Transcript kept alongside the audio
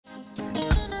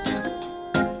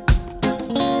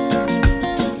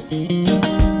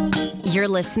You're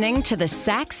listening to the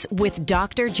Sex with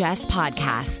Dr. Jess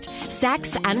podcast.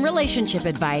 Sex and relationship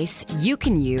advice you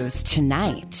can use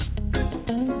tonight.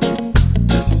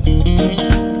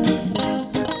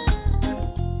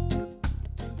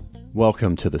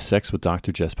 Welcome to the Sex with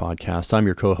Dr. Jess podcast. I'm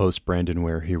your co-host, Brandon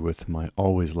Ware, here with my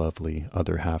always lovely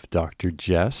other half, Dr.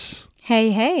 Jess.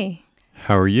 Hey.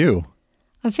 How are you?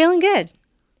 I'm feeling good.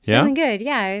 Yeah? Feeling good,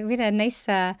 yeah. We had a nice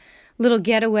little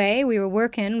getaway. We were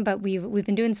working, but we've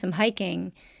been doing some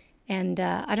hiking. And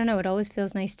I don't know, it always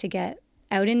feels nice to get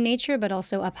out in nature, but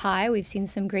also up high. We've seen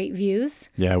some great views.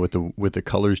 Yeah, with the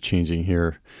colors changing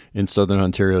here in Southern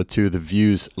Ontario too, the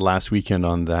views last weekend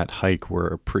on that hike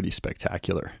were pretty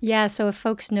spectacular. Yeah, so if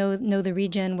folks know the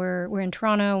region, we're in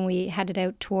Toronto and we headed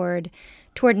out toward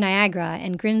Niagara,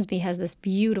 and Grimsby has this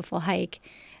beautiful hike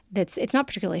it's not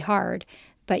particularly hard,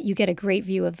 but you get a great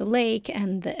view of the lake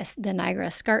and the Niagara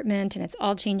Escarpment, and it's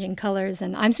all changing colors.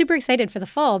 And I'm super excited for the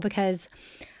fall because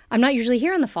I'm not usually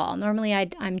here in the fall. Normally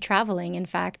I'm traveling. In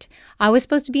fact, I was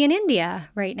supposed to be in India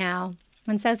right now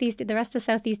and the rest of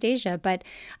Southeast Asia, but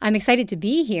I'm excited to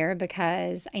be here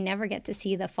because I never get to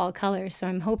see the fall colors. So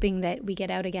I'm hoping that we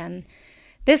get out again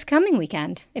this coming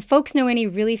weekend. If folks know any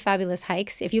really fabulous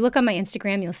hikes, if you look on my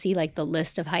Instagram, you'll see like the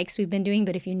list of hikes we've been doing.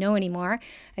 But if you know any more,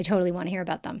 I totally want to hear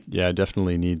about them. Yeah, I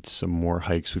definitely need some more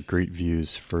hikes with great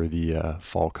views for the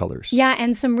fall colors. Yeah,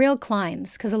 and some real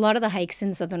climbs, because a lot of the hikes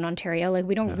in Southern Ontario, like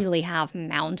we don't really have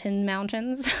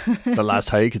mountains. The last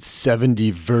hike, it's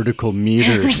 70 vertical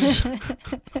meters.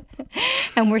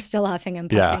 And we're still huffing and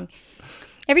puffing. Yeah.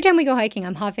 Every time we go hiking,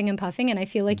 I'm huffing and puffing, and I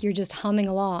feel like you're just humming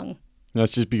along.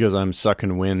 That's just because I'm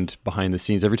sucking wind behind the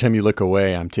scenes. Every time you look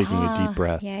away, I'm taking a deep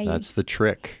breath. Yeah, that's the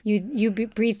trick. You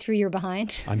breathe through your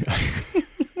behind.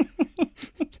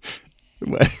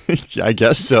 I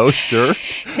guess so, sure.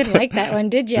 Could like that one,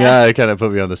 did you? Yeah, it kind of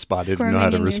put me on the spot. I didn't know how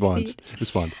to respond.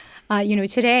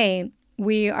 Today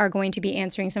we are going to be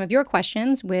answering some of your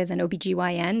questions with an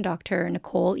OBGYN, Dr.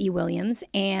 Nicole E. Williams,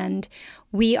 and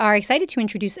we are excited to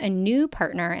introduce a new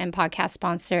partner and podcast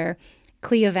sponsor,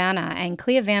 Cliovana. And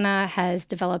Cliovana has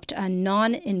developed a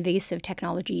non-invasive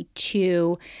technology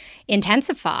to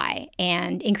intensify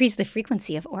and increase the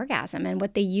frequency of orgasm. And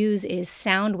what they use is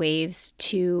sound waves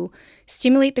to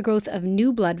stimulate the growth of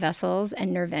new blood vessels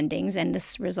and nerve endings. And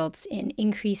this results in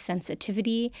increased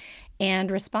sensitivity and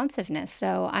responsiveness.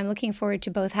 So I'm looking forward to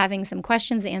both having some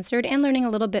questions answered and learning a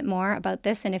little bit more about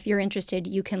this. And if you're interested,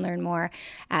 you can learn more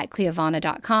at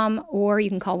cliovana.com, or you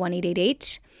can call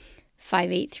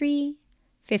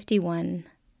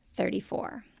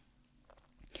 1-888-583-5134.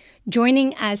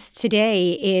 Joining us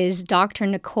today is Dr.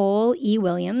 Nicole E.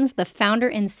 Williams, the founder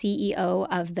and CEO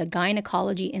of the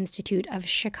Gynecology Institute of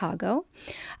Chicago.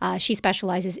 She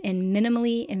specializes in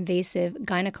minimally invasive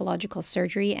gynecological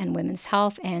surgery and women's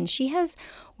health, and she has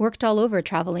worked all over,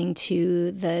 traveling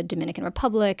to the Dominican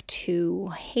Republic, to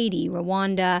Haiti,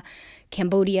 Rwanda,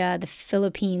 Cambodia, the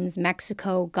Philippines,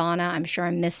 Mexico, Ghana. I'm sure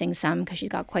I'm missing some because she's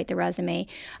got quite the resume,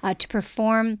 to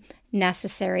perform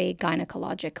necessary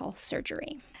gynecological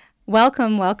surgery.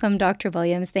 Welcome, Dr.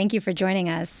 Williams. Thank you for joining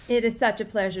us. It is such a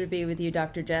pleasure to be with you,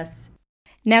 Dr. Jess.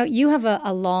 Now, you have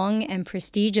a long and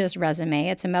prestigious resume.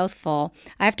 It's a mouthful.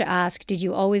 I have to ask, did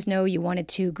you always know you wanted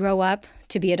to grow up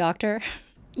to be a doctor?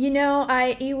 You know,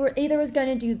 I either was going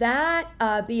to do that,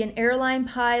 be an airline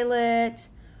pilot,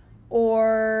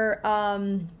 or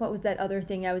what was that other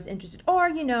thing I was interested in?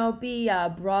 Or, be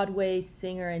a Broadway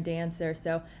singer and dancer.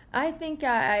 So I think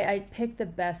I picked the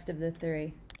best of the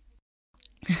three.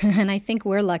 And I think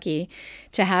we're lucky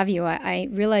to have you. I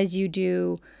realize you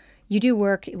do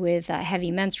work with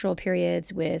heavy menstrual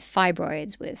periods, with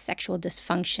fibroids, with sexual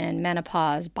dysfunction,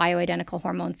 menopause, bioidentical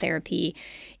hormone therapy,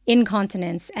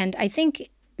 incontinence. And I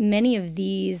think many of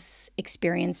these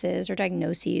experiences or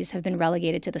diagnoses have been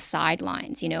relegated to the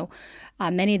sidelines.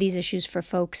 Many of these issues for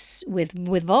folks with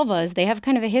vulvas, they have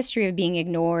kind of a history of being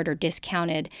ignored or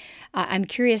discounted. I'm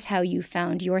curious how you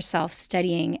found yourself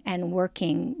studying and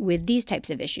working with these types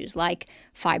of issues like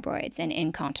fibroids and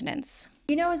incontinence.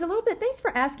 It was a little bit, thanks for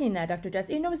asking that, Dr. Jess.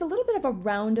 It was a little bit of a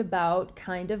roundabout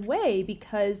kind of way,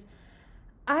 because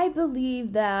I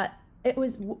believe that it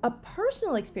was a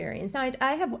personal experience. Now,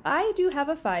 I do have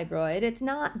a fibroid. It's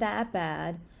not that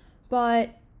bad,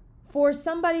 but for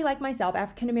somebody like myself,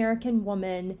 African-American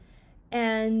woman,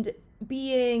 and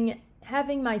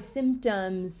having my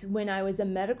symptoms when I was a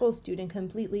medical student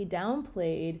completely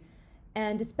downplayed,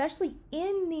 and especially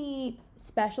in the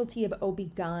specialty of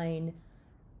OB-GYN,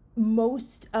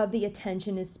 most of the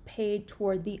attention is paid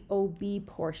toward the OB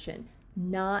portion,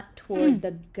 not toward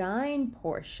the GYN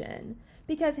portion.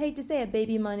 Because, hate to say it,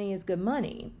 baby money is good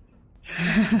money.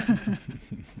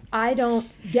 I don't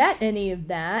get any of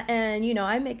that, and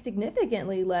I make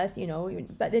significantly less,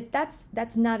 but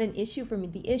that's not an issue for me.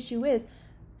 The issue is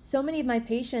so many of my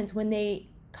patients, when they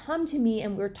come to me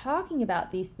and we're talking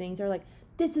about these things, are like,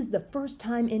 this is the first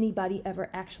time anybody ever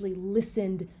actually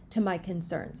listened to my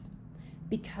concerns.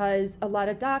 Because a lot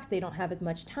of docs, they don't have as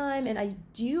much time, and I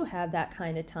do have that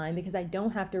kind of time because I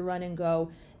don't have to run and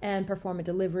go and perform a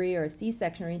delivery or a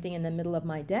C-section or anything in the middle of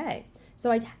my day.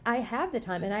 So I have the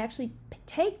time, and I actually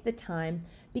take the time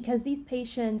because these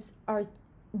patients are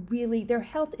really, their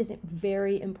health is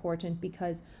very important,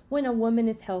 because when a woman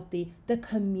is healthy, the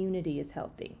community is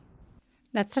healthy.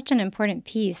 That's such an important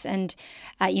piece. And,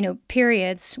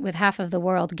 periods, with half of the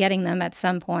world getting them at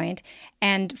some point,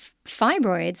 and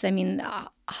fibroids,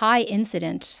 high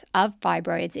incidence of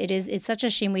fibroids. It's such a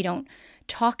shame we don't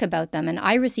talk about them. And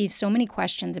I receive so many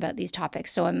questions about these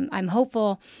topics. So I'm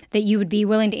hopeful that you would be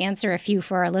willing to answer a few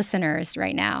for our listeners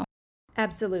right now.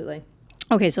 Absolutely.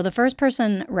 Okay, so the first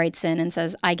person writes in and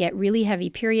says, I get really heavy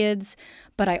periods,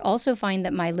 but I also find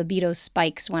that my libido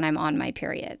spikes when I'm on my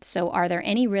period. So are there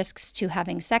any risks to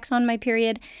having sex on my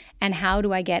period? And how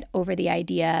do I get over the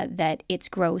idea that it's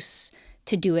gross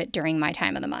to do it during my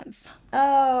time of the month?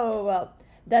 Oh, well,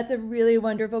 that's a really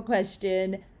wonderful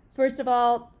question. First of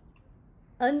all,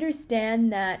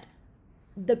 understand that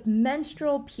the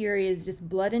menstrual period is just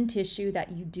blood and tissue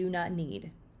that you do not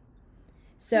need.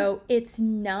 So it's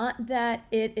not that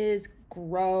it is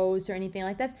gross or anything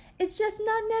like that. It's just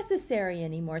not necessary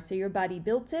anymore. So your body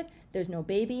built it. There's no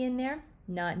baby in there.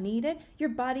 Not needed. Your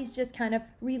body's just kind of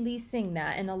releasing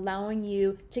that and allowing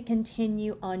you to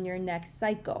continue on your next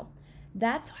cycle.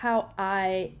 That's how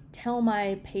I tell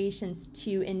my patients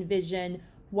to envision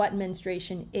what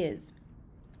menstruation is.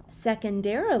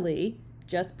 Secondarily,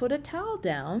 just put a towel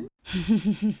down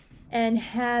and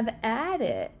have at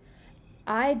it.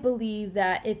 I believe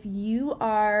that if you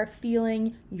are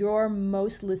feeling your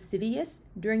most lascivious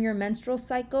during your menstrual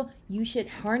cycle, you should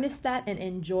harness that and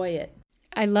enjoy it.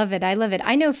 I love it.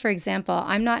 I know, for example,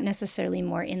 I'm not necessarily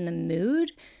more in the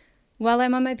mood while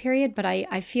I'm on my period, but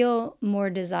I feel more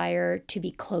desire to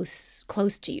be close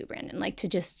to you, Brandon, like to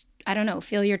just, I don't know,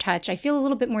 feel your touch. I feel a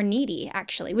little bit more needy,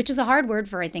 actually, which is a hard word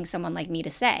for, I think, someone like me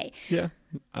to say. Yeah.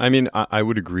 I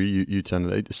would agree. You tend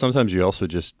to, sometimes you also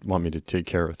just want me to take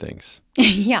care of things.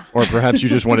 Yeah. Or perhaps you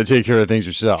just want to take care of things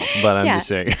yourself. But I'm just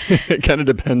saying, it kind of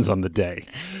depends on the day.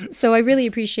 So I really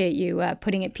appreciate you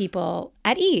putting it people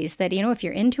at ease that, if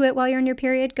you're into it while you're in your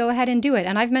period, go ahead and do it.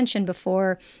 And I've mentioned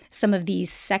before some of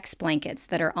these sex blankets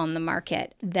that are on the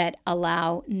market that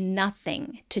allow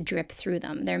nothing to drip through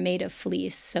them. They're made of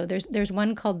fleece. So there's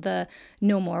one called the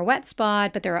No More Wet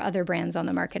Spot, but there are other brands on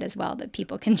the market as well that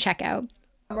people can check out.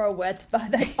 More wet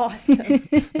spot. That's awesome.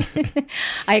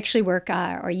 I actually work,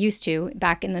 or used to,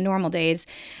 back in the normal days.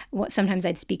 Sometimes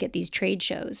I'd speak at these trade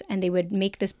shows, and they would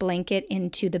make this blanket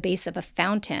into the base of a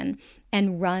fountain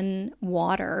and run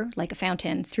water like a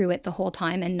fountain through it the whole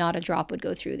time, and not a drop would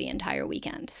go through the entire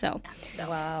weekend. So,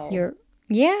 wow.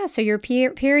 So your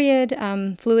period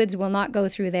fluids will not go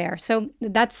through there. So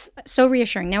that's so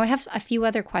reassuring. Now I have a few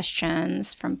other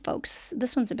questions from folks.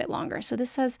 This one's a bit longer. So this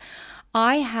says,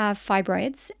 I have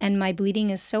fibroids and my bleeding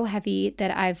is so heavy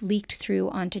that I've leaked through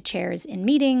onto chairs in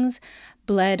meetings,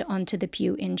 bled onto the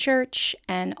pew in church,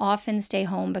 and often stay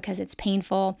home because it's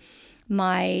painful.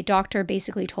 My doctor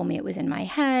basically told me it was in my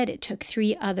head. It took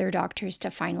 3 other doctors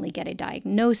to finally get a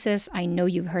diagnosis. I know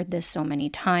you've heard this so many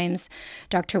times,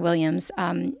 Dr. Williams.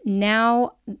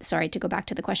 Sorry to go back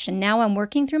to the question. Now I'm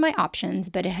working through my options,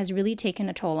 but it has really taken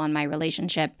a toll on my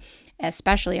relationship,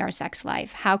 especially our sex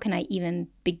life. How can I even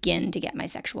begin to get my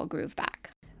sexual groove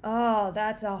back? Oh,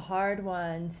 that's a hard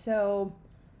one. So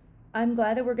I'm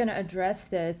glad that we're going to address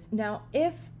this. Now,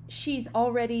 if she's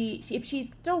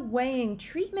still weighing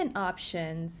treatment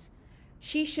options,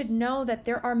 she should know that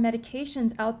there are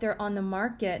medications out there on the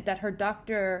market that her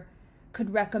doctor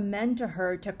could recommend to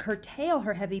her to curtail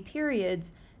her heavy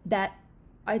periods that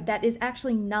is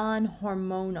actually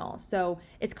non-hormonal. So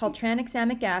it's called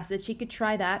tranexamic acid. She could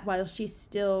try that while she's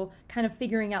still kind of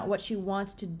figuring out what she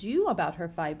wants to do about her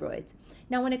fibroids.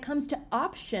 Now, when it comes to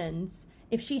options,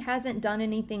 if she hasn't done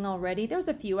anything already, there's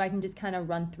a few I can just kind of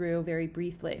run through very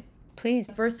briefly. Please.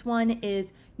 The first one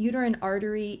is uterine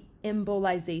artery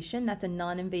embolization. That's a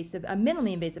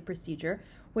minimally invasive procedure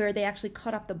where they actually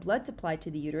cut off the blood supply to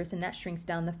the uterus, and that shrinks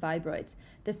down the fibroids.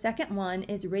 The second one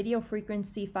is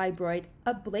radiofrequency fibroid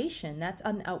ablation. That's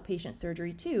an outpatient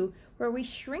surgery too, where we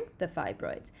shrink the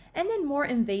fibroids. And then more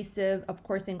invasive, of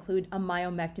course, include a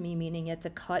myomectomy, meaning it's a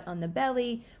cut on the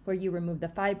belly where you remove the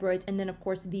fibroids. And then, of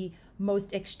course, the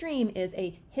most extreme is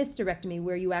a hysterectomy,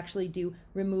 where you actually do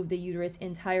remove the uterus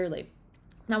entirely.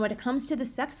 Now, when it comes to the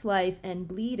sex life and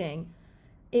bleeding,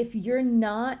 if you're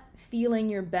not feeling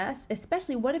your best,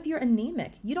 especially what if you're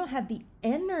anemic? You don't have the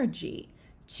energy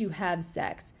to have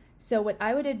sex. So what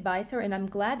I would advise her, and I'm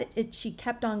glad that she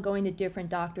kept on going to different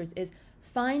doctors, is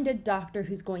find a doctor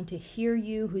who's going to hear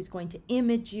you, who's going to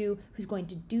image you, who's going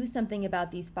to do something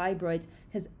about these fibroids.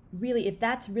 Because really, if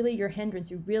that's really your hindrance,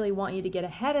 we really want you to get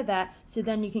ahead of that so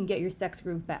then you can get your sex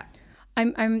groove back.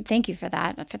 Thank you for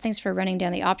that. Thanks for running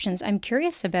down the options. I'm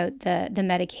curious about the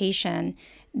medication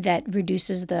that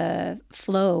reduces the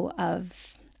flow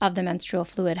of the menstrual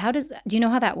fluid. Do you know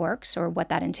how that works or what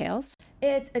that entails?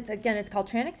 It's called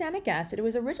tranexamic acid. It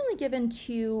was originally given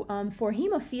to for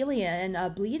hemophilia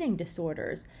and bleeding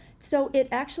disorders. So it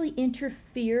actually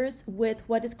interferes with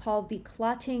what is called the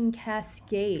clotting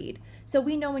cascade. So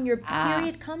we know when your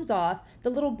period comes off, the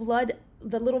little blood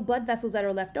vessels that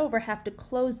are left over have to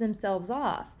close themselves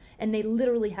off, and they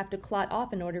literally have to clot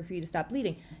off in order for you to stop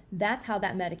bleeding. That's how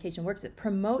that medication works. It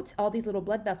promotes all these little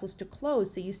blood vessels to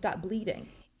close so you stop bleeding.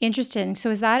 Interesting.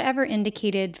 So is that ever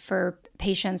indicated for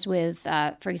patients with,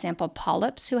 for example,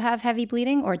 polyps who have heavy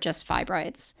bleeding, or just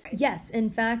fibroids? Yes. In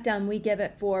fact, we give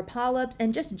it for polyps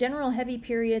and just general heavy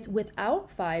periods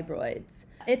without fibroids.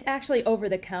 It's actually over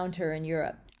the counter in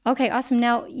Europe. Okay, awesome.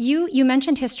 Now, you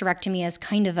mentioned hysterectomy as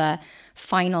kind of a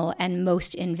final and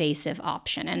most invasive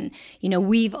option. And,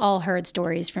 we've all heard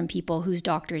stories from people whose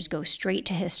doctors go straight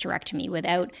to hysterectomy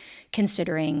without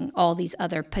considering all these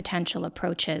other potential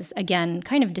approaches. Again,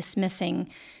 kind of dismissing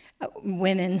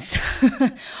women's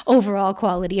overall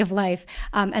quality of life.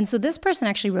 And so this person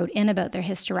actually wrote in about their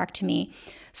hysterectomy.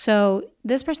 So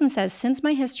this person says, since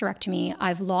my hysterectomy,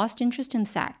 I've lost interest in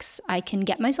sex. I can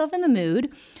get myself in the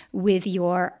mood with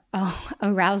your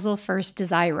arousal first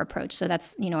desire approach. So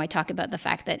that's, I talk about the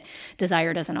fact that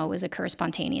desire doesn't always occur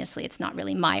spontaneously. It's not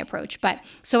really my approach. But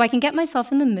so I can get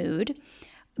myself in the mood.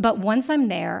 But once I'm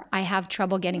there, I have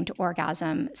trouble getting to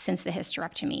orgasm since the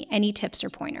hysterectomy. Any tips or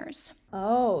pointers?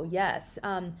 Oh, yes.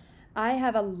 I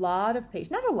have a lot of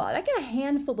patients, not a lot, I get a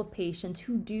handful of patients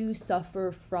who do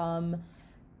suffer from,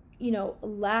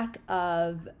 lack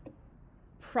of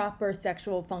proper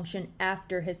sexual function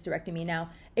after hysterectomy. Now,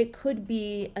 it could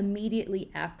be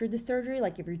immediately after the surgery,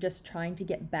 like if you're just trying to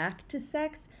get back to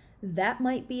sex, that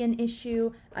might be an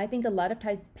issue. I think a lot of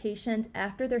times patients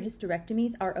after their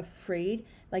hysterectomies are afraid.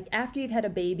 Like after you've had a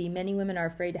baby, many women are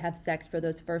afraid to have sex for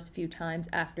those first few times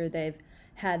after they've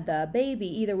had the baby,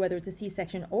 either whether it's a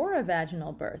C-section or a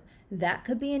vaginal birth. That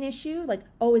could be an issue. Like,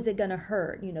 oh, is it going to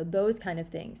hurt? Those kind of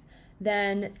things.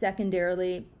 Then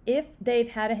secondarily, if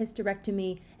they've had a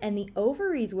hysterectomy and the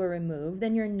ovaries were removed,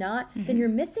 then then you're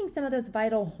missing some of those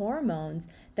vital hormones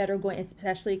that are going,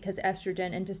 especially because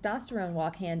estrogen and testosterone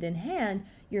walk hand in hand,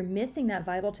 you're missing that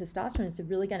vital testosterone. It's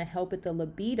really going to help with the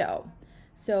libido.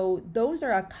 So those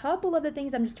are a couple of the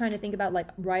things I'm just trying to think about, like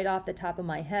right off the top of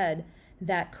my head,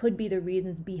 that could be the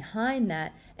reasons behind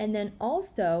that. And then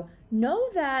also know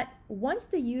that once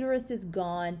the uterus is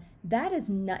gone, that is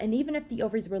not, and even if the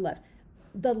ovaries were left,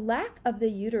 the lack of the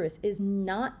uterus is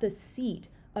not the seat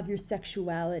of your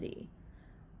sexuality.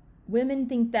 Women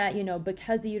think that,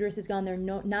 because the uterus is gone,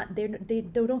 they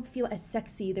don't feel as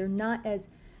sexy.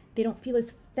 They don't feel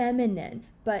as feminine.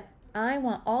 But I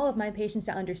want all of my patients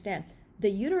to understand the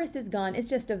uterus is gone. It's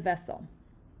just a vessel.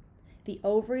 The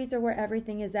ovaries are where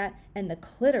everything is at, and the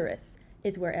clitoris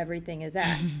is where everything is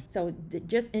at. So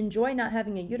just enjoy not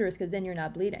having a uterus, because then you're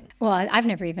not bleeding. Well, I've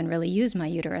never even really used my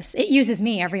uterus. It uses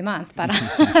me every month, but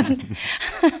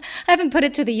I haven't put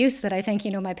it to the use that I think,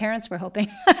 my parents were hoping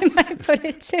I might put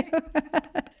it to.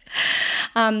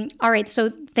 All right. So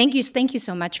thank you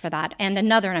so much for that. And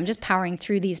and I'm just powering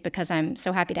through these because I'm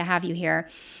so happy to have you here.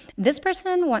 This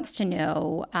person wants to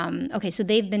know, so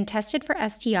they've been tested for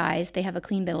STIs. They have a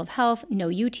clean bill of health, no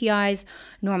UTIs,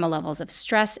 normal levels of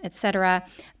stress, etc.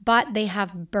 But they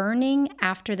have burning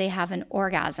after they have an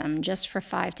orgasm just for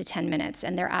 5 to 10 minutes.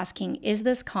 And they're asking, is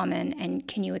this common? And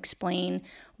can you explain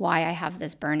why I have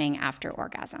this burning after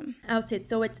orgasm? I would say,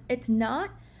 so it's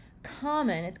not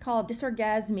common. It's called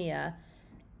dysorgasmia.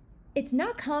 It's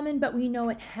not common, but we know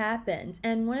it happens.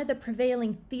 And one of the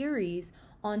prevailing theories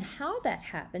on how that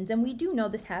happens, and we do know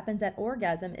this happens at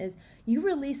orgasm, is you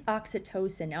release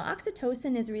oxytocin. Now,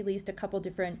 oxytocin is released a couple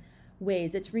different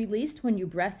ways. It's released when you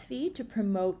breastfeed to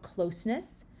promote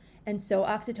closeness. And so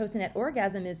oxytocin at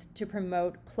orgasm is to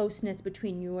promote closeness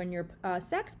between you and your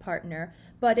sex partner.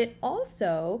 But it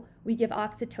also, we give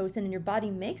oxytocin, and your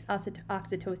body makes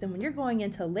oxytocin when you're going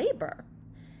into labor.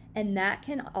 And that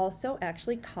can also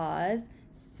actually cause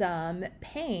some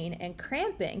pain and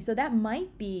cramping. So that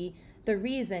might be the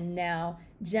reason now.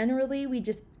 Generally, we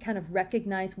just kind of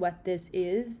recognize what this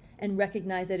is and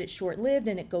recognize that it's short-lived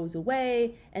and it goes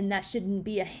away, and that shouldn't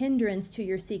be a hindrance to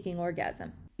your seeking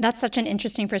orgasm. That's such an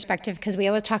interesting perspective, because we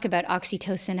always talk about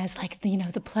oxytocin as like,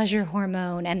 the pleasure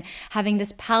hormone and having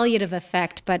this palliative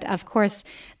effect. But of course,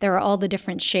 there are all the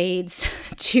different shades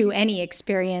to any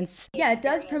experience. Yeah, it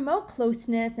does promote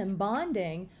closeness and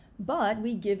bonding, but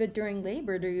we give it during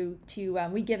labor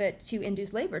we give it to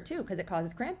induce labor too, because it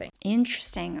causes cramping.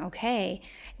 Interesting. Okay.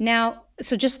 Now,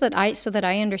 so that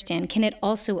I understand, can it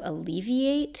also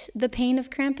alleviate the pain of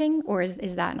cramping, or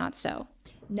is that not so?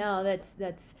 No,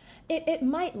 it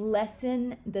might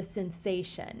lessen the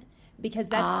sensation, because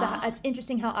it's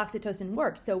interesting how oxytocin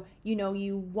works. So,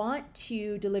 you want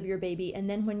to deliver your baby, and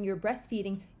then when you're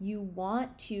breastfeeding, you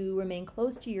want to remain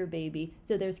close to your baby.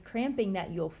 So there's cramping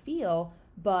that you'll feel,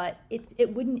 but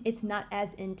it's not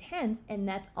as intense, and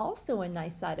that's also a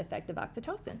nice side effect of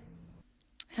oxytocin.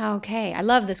 Okay, I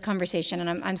love this conversation,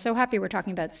 and I'm so happy we're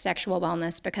talking about sexual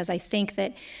wellness, because I think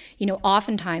that,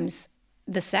 oftentimes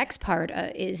the sex part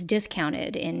is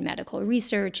discounted in medical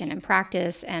research and in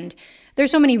practice. And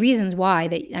there's so many reasons why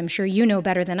that I'm sure you know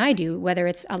better than I do, whether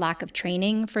it's a lack of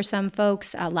training for some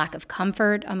folks, a lack of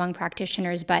comfort among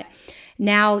practitioners. But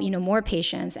now, more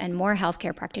patients and more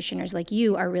healthcare practitioners like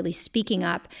you are really speaking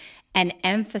up and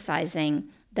emphasizing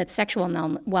that sexual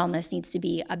wellness needs to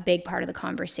be a big part of the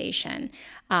conversation.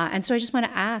 And so I just want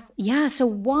to ask, so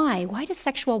why does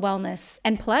sexual wellness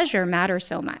and pleasure matter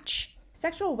so much?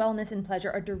 Sexual wellness and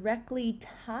pleasure are directly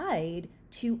tied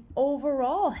to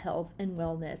overall health and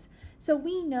wellness. So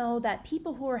we know that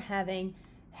people who are having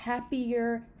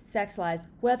happier sex lives,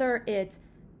 whether it's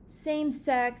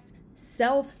same-sex,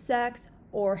 self-sex,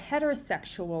 or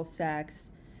heterosexual sex,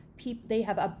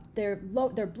 their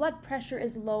blood pressure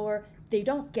is lower, they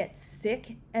don't get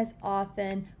sick as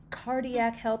often,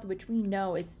 cardiac health, which we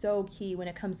know is so key when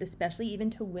it comes especially even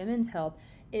to women's health,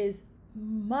 is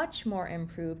much more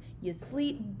improved. You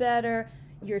sleep better,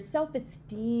 your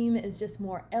self-esteem is just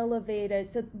more elevated.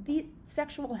 So the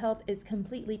sexual health is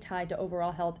completely tied to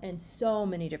overall health in so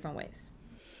many different ways.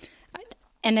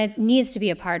 And it needs to be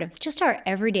a part of just our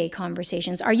everyday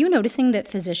conversations. Are you noticing that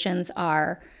physicians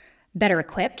are better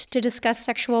equipped to discuss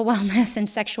sexual wellness and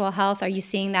sexual health? Are you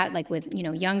seeing that like with,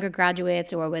 younger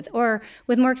graduates or with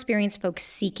more experienced folks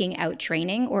seeking out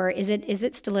training, or is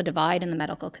it still a divide in the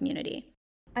medical community?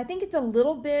 I think it's a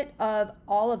little bit of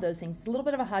all of those things. It's a little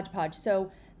bit of a hodgepodge.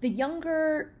 So the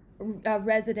younger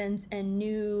residents and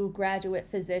new graduate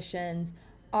physicians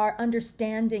are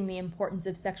understanding the importance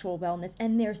of sexual wellness,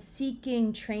 and they're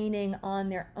seeking training on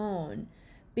their own.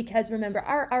 Because remember,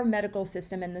 our medical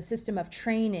system and the system of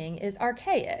training is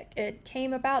archaic. It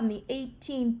came about in the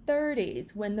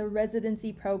 1830s when the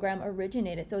residency program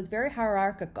originated. So it's very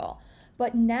hierarchical.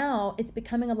 But now it's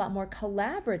becoming a lot more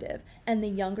collaborative, and the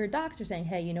younger docs are saying,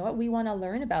 hey, you know what, we want to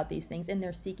learn about these things, and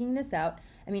they're seeking this out.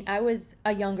 I mean, I was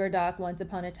a younger doc once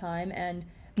upon a time, and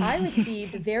I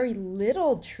received very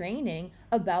little training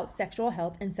about sexual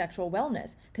health and sexual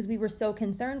wellness, because we were so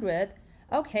concerned with,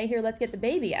 okay, here, let's get the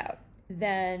baby out.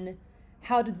 Then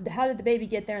how did the baby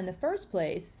get there in the first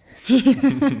place?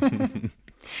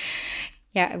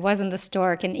 Yeah, it wasn't the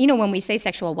stork. And, when we say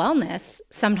sexual wellness,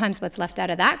 sometimes what's left out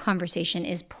of that conversation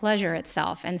is pleasure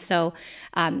itself. And so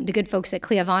the good folks at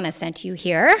Cliovana sent you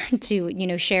here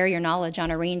to, share your knowledge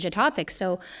on a range of topics.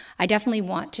 So I definitely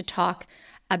want to talk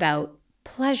about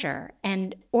pleasure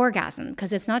and orgasm,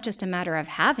 because it's not just a matter of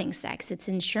having sex. It's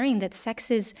ensuring that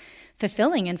sex is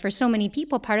fulfilling. And for so many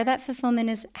people, part of that fulfillment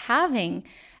is having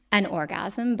an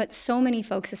orgasm. But so many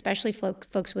folks, especially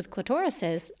folks with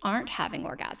clitorises, aren't having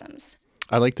orgasms.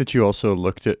 I like that you also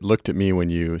looked at me when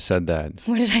you said that.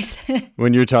 What did I say?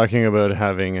 When you're talking about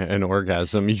having an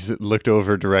orgasm, you looked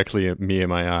over directly at me in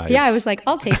my eyes. Yeah, I was like,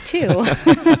 I'll take two.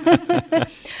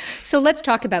 So let's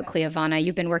talk about Cliovana.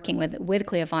 You've been working with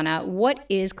Cliovana. What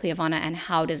is Cliovana and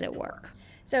how does it work?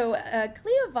 So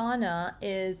Cliovana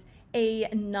is a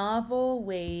novel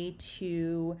way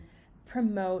to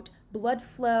promote blood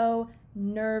flow,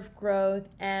 nerve growth,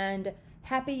 and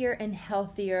happier and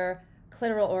healthier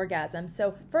clitoral orgasm.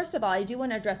 So first of all, I do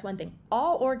want to address one thing.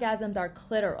 All orgasms are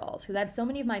clitoral, because I have so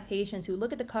many of my patients who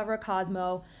look at the cover of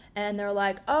Cosmo and they're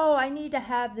like, oh, I need to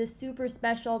have this super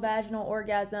special vaginal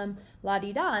orgasm,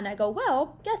 la-di-da. And I go,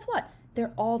 well, guess what?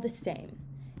 They're all the same.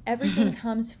 Everything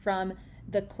comes from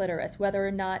the clitoris, whether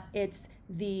or not it's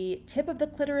the tip of the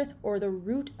clitoris or the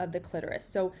root of the clitoris.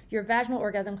 So your vaginal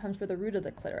orgasm comes from the root of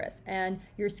the clitoris, and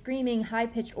your screaming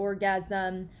high-pitched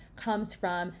orgasm comes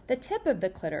from the tip of the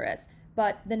clitoris.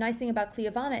 But the nice thing about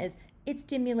Cliovana is it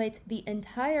stimulates the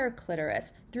entire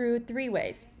clitoris through 3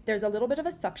 ways. There's a little bit of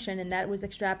a suction, and that was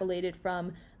extrapolated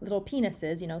from little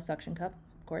penises, suction cup,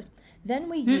 of course. Then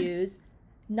we use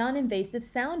non-invasive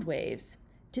sound waves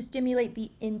to stimulate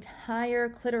the entire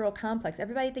clitoral complex.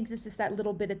 Everybody thinks this is that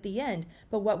little bit at the end,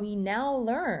 but what we now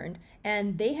learned,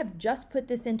 and they have just put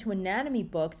this into anatomy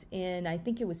books in, I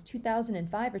think it was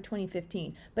 2005 or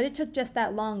 2015, but it took just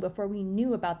that long before we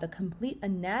knew about the complete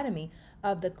anatomy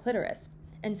of the clitoris.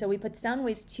 And so we put sound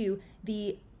waves to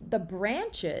the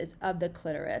branches of the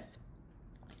clitoris,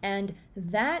 and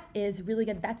that is really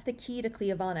good. That's the key to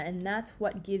Cliovana, and that's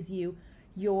what gives you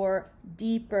your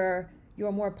deeper,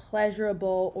 your more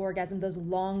pleasurable orgasm, those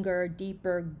longer,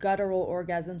 deeper guttural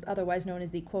orgasms, otherwise known as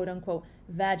the quote-unquote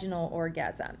vaginal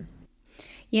orgasm.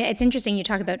 Yeah, it's interesting you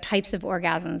talk about types of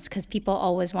orgasms because people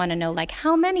always want to know, like,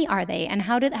 how many are they and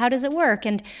how does it work?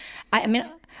 And I mean,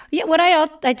 yeah, what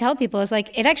I tell people is,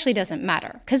 like, it actually doesn't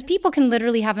matter because people can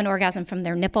literally have an orgasm from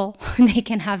their nipple. They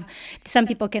can have, some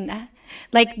people can,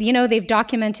 like, they've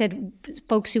documented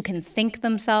folks who can think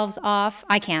themselves off.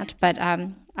 I can't, but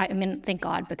I mean, thank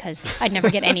God, because I'd never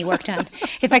get any work done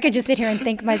if I could just sit here and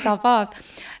think myself off.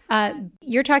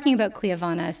 You're talking about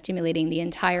Cliovana stimulating the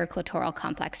entire clitoral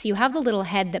complex. You have the little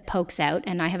head that pokes out,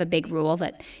 and I have a big rule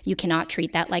that you cannot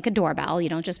treat that like a doorbell. You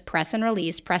don't just press and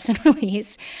release, press and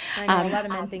release. I know, a lot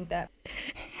of men think that.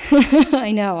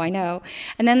 I know.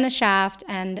 And then the shaft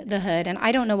and the hood, and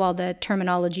I don't know all the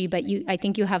terminology, but I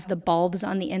think you have the bulbs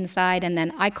on the inside, and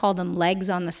then I call them legs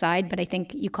on the side, but I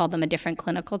think you call them a different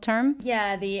clinical term.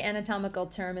 Yeah, the anatomical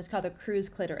term is called the crus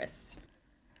clitoris.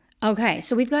 Okay,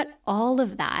 so we've got all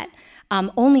of that,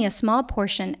 only a small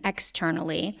portion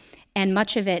externally, and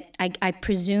much of it, I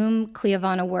presume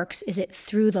Cliovana works, is it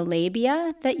through the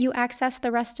labia that you access the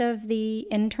rest of the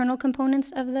internal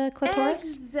components of the clitoris?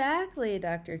 Exactly,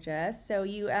 Dr. Jess. So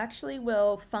you actually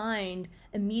will find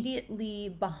immediately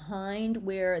behind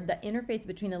where the interface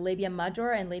between the labia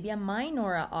majora and labia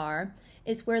minora are,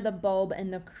 is where the bulb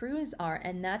and the crus are,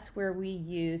 and that's where we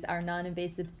use our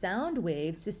non-invasive sound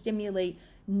waves to stimulate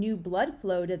new blood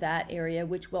flow to that area,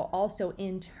 which will also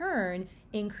in turn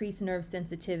increase nerve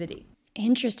sensitivity.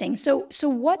 Interesting. So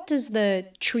what does the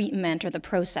treatment or the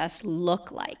process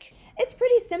look like? It's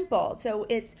pretty simple. So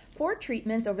it's 4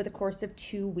 treatments over the course of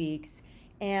 2 weeks,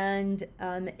 and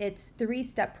it's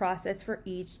 3-step process for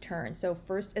each turn. So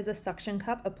first is a suction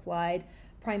cup applied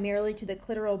primarily to the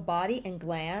clitoral body and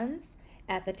glands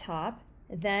at the top.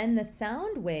 Then the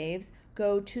sound waves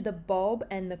go to the bulb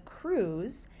and the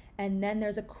crus, and then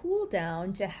there's a cool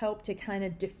down to help to kind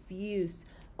of diffuse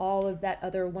all of that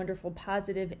other wonderful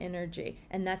positive energy.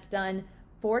 And that's done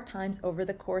 4 times over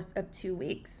the course of 2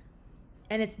 weeks.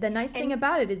 And it's the nice thing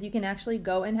about it is you can actually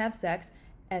go and have sex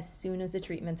as soon as the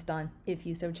treatment's done, if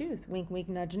you so choose. Wink, wink,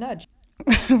 nudge, nudge.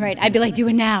 Right. I'd be like, do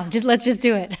it now. Let's just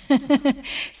do it.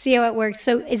 See how it works.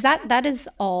 So that is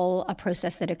all a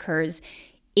process that occurs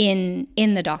in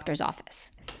the doctor's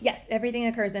office? Yes, everything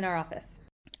occurs in our office.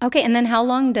 Okay, and then how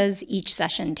long does each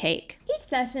session take? Each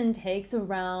session takes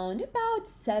around about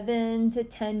 7 to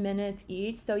 10 minutes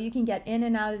each, so you can get in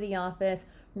and out of the office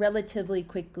relatively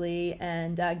quickly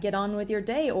and get on with your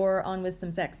day or on with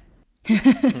some sex.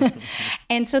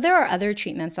 And so there are other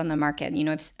treatments on the market.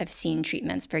 I've seen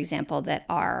treatments, for example, that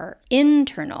are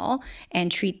internal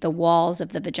and treat the walls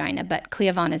of the vagina, but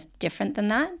Cliovana is different than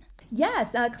that?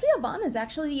 Yes, Cliovana is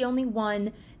actually the only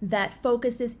one that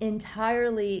focuses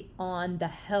entirely on the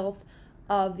health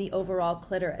of the overall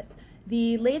clitoris.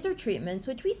 The laser treatments,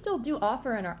 which we still do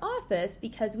offer in our office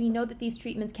because we know that these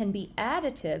treatments can be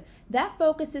additive, that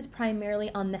focuses primarily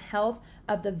on the health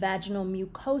of the vaginal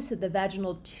mucosa, the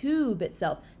vaginal tube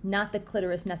itself, not the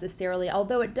clitoris necessarily,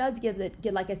 although it does give it,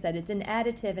 like I said, it's an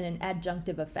additive and an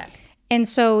adjunctive effect. And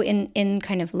so in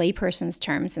kind of layperson's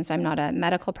terms, since I'm not a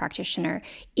medical practitioner,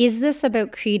 is this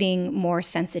about creating more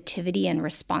sensitivity and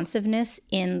responsiveness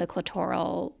in the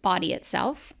clitoral body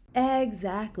itself?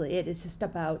 Exactly. It is just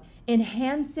about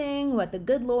enhancing what the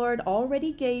good Lord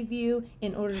already gave you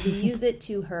in order to use it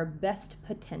to her best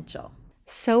potential.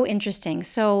 So interesting.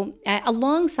 So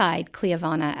alongside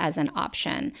Cliovana as an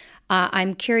option,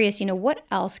 I'm curious, what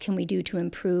else can we do to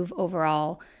improve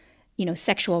overall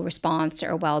sexual response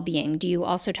or well-being? Do you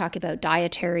also talk about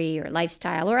dietary or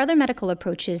lifestyle or other medical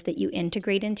approaches that you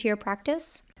integrate into your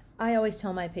practice? I always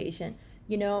tell my patient,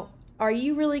 are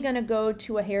you really going to go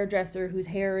to a hairdresser whose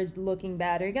hair is looking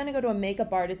bad? Are you going to go to a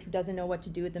makeup artist who doesn't know what to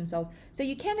do with themselves? So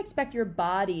you can't expect your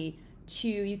body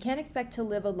you can't expect to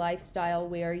live a lifestyle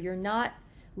where you're not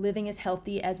living as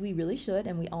healthy as we really should,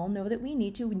 and we all know that we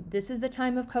need to. This is the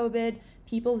time of COVID.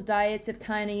 People's diets have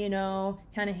kind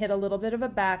of hit a little bit of a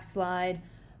backslide.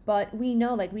 But we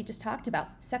know, like we just talked about,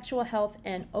 sexual health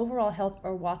and overall health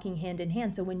are walking hand in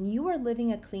hand. So when you are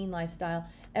living a clean lifestyle,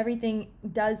 everything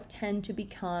does tend to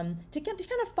kind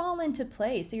of fall into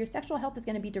place. So your sexual health is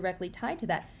going to be directly tied to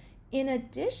that. In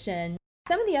addition,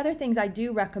 some of the other things I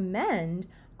do recommend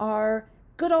are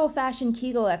good old-fashioned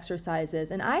Kegel exercises.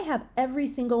 And I have every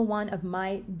single one of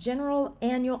my general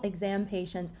annual exam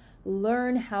patients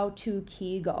learn how to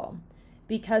Kegel.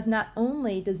 Because not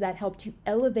only does that help to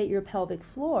elevate your pelvic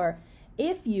floor,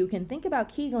 if you can think about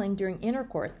Kegling during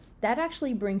intercourse, that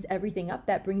actually brings everything up.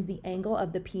 That brings the angle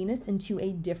of the penis into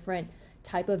a different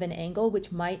type of an angle,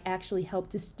 which might actually help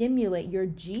to stimulate your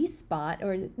G-spot,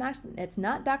 or it's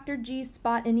not Dr. G's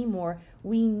spot anymore.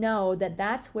 We know that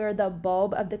that's where the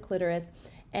bulb of the clitoris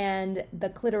and the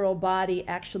clitoral body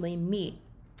actually meet.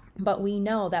 But we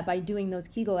know that by doing those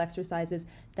Kegel exercises,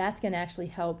 that's going to actually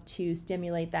help to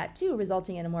stimulate that too,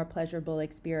 resulting in a more pleasurable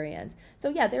experience. So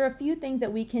yeah, there are a few things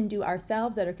that we can do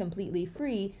ourselves that are completely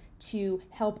free to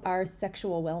help our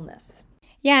sexual wellness.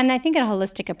 Yeah, and I think a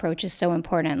holistic approach is so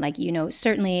important. Like,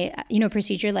 certainly, a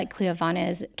procedure like Cleo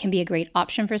Vanna can be a great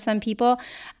option for some people.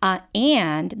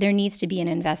 And there needs to be an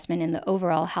investment in the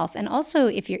overall health. And also,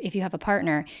 if you have a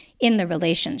partner, in the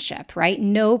relationship, right?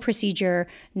 No procedure,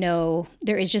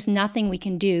 there is just nothing we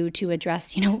can do to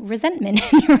address, resentment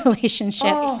in your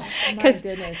relationship. Oh, my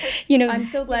goodness. I'm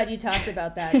so glad you talked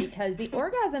about that, because the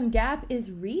orgasm gap is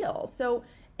real. So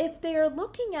if they're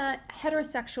looking at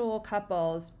heterosexual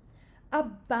couples,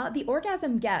 about the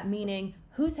orgasm gap, meaning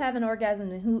who's having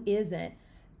orgasm and who isn't,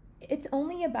 it's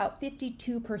only about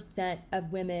 52%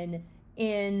 of women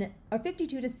or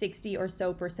 52 to 60 or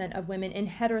so percent of women in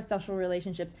heterosexual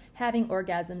relationships having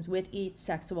orgasms with each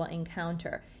sexual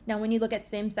encounter. Now, when you look at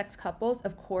same-sex couples,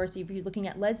 of course, if you're looking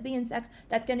at lesbian sex,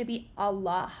 that's going to be a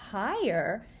lot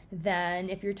higher than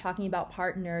if you're talking about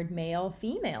partnered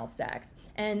male-female sex.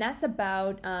 And that's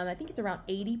about, I think it's around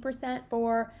 80%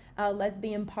 for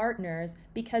lesbian partners,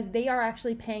 because they are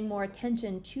actually paying more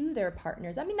attention to their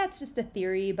partners. I mean, that's just a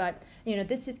theory, but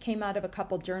this just came out of a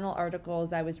couple journal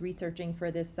articles I was researching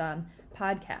for this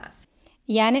podcast.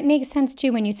 Yeah, and it makes sense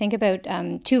too when you think about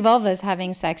two vulvas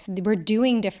having sex. We're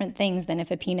doing different things than if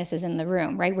a penis is in the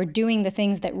room, right? We're doing the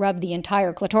things that rub the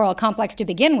entire clitoral complex to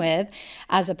begin with,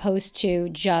 as opposed to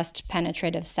just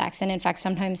penetrative sex. And in fact,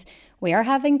 sometimes we are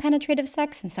having penetrative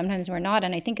sex and sometimes we're not.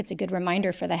 And I think it's a good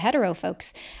reminder for the hetero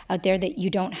folks out there that you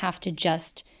don't have to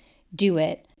just do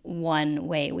it one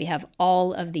way. We have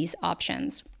all of these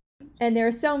options. And there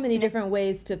are so many different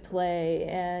ways to play.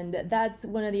 And that's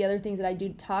one of the other things that I do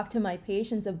talk to my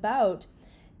patients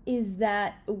is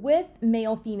that with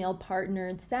male-female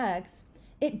partnered sex,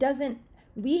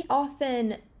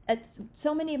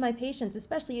 so many of my patients,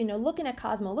 especially, looking at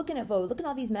Cosmo, looking at Vogue, looking at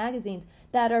all these magazines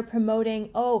that are promoting,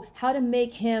 how to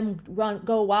make him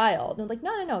go wild. And I'm like,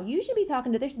 no. You should be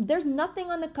talking to there's nothing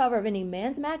on the cover of any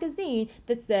man's magazine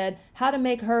that said how to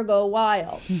make her go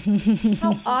wild.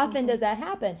 How often does that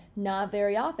happen? Not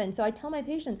very often. So I tell my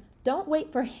patients, don't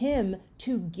wait for him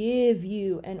to give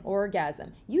you an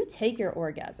orgasm. You take your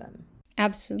orgasm.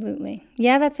 Absolutely.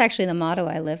 Yeah, that's actually the motto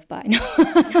I live by.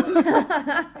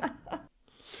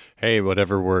 Hey,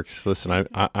 whatever works. Listen,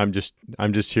 I'm just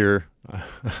here. You're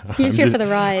just here for the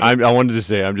ride. I wanted to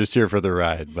say I'm just here for the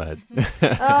ride, but.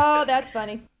 Oh, that's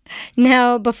funny.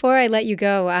 Now, before I let you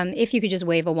go, if you could just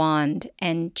wave a wand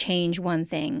and change one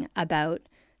thing about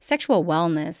sexual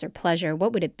wellness or pleasure,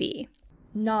 what would it be?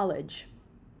 Knowledge.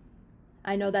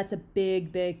 I know that's a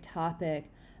big, big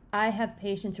topic. I have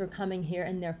patients who are coming here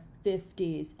in their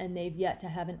 50s and they've yet to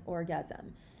have an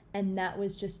orgasm. And that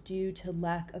was just due to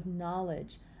lack of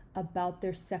knowledge about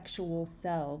their sexual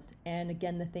selves. And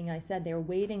again, the thing I said, they were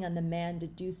waiting on the man to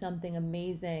do something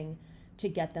amazing to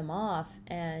get them off.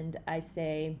 And I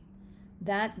say,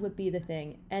 that would be the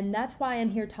thing. And that's why I'm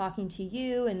here talking to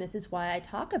you. And this is why I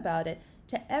talk about it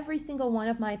to every single one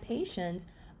of my patients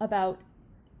about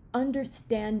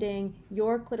understanding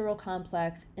your clitoral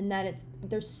complex, and that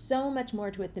there's so much more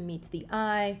to it than meets the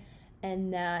eye,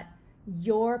 and that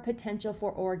your potential for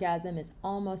orgasm is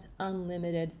almost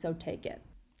unlimited. So take it.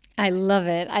 I love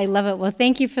it. Well,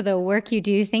 thank you for the work you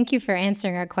do. Thank you for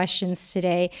answering our questions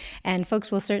today. And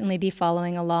folks will certainly be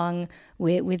following along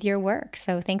with your work.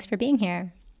 So thanks for being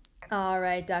here. All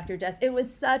right, Dr. Jess. It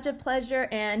was such a pleasure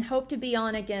and hope to be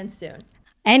on again soon.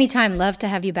 Anytime. Love to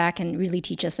have you back and really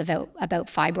teach us about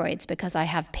fibroids, because I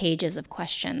have pages of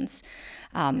questions.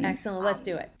 Excellent. Let's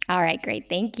do it. All right, great.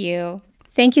 Thank you.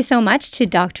 Thank you so much to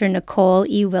Dr. Nicole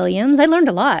E. Williams. I learned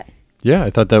a lot. Yeah,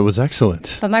 I thought that was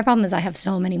excellent. But my problem is I have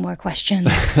so many more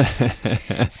questions.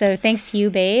 So thanks to you,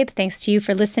 babe. Thanks to you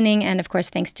for listening. And of course,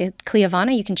 thanks to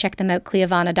Cliovana. You can check them out,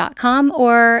 cliovana.com,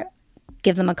 or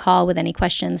give them a call with any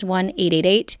questions,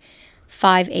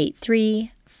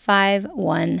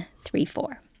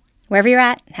 1-888-583-5134. Wherever you're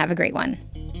at, have a great one.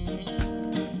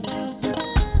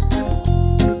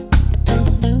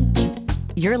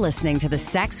 You're listening to the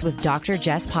Sex with Dr.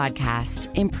 Jess podcast.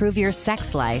 Improve your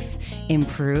sex life.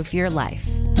 Improve your life.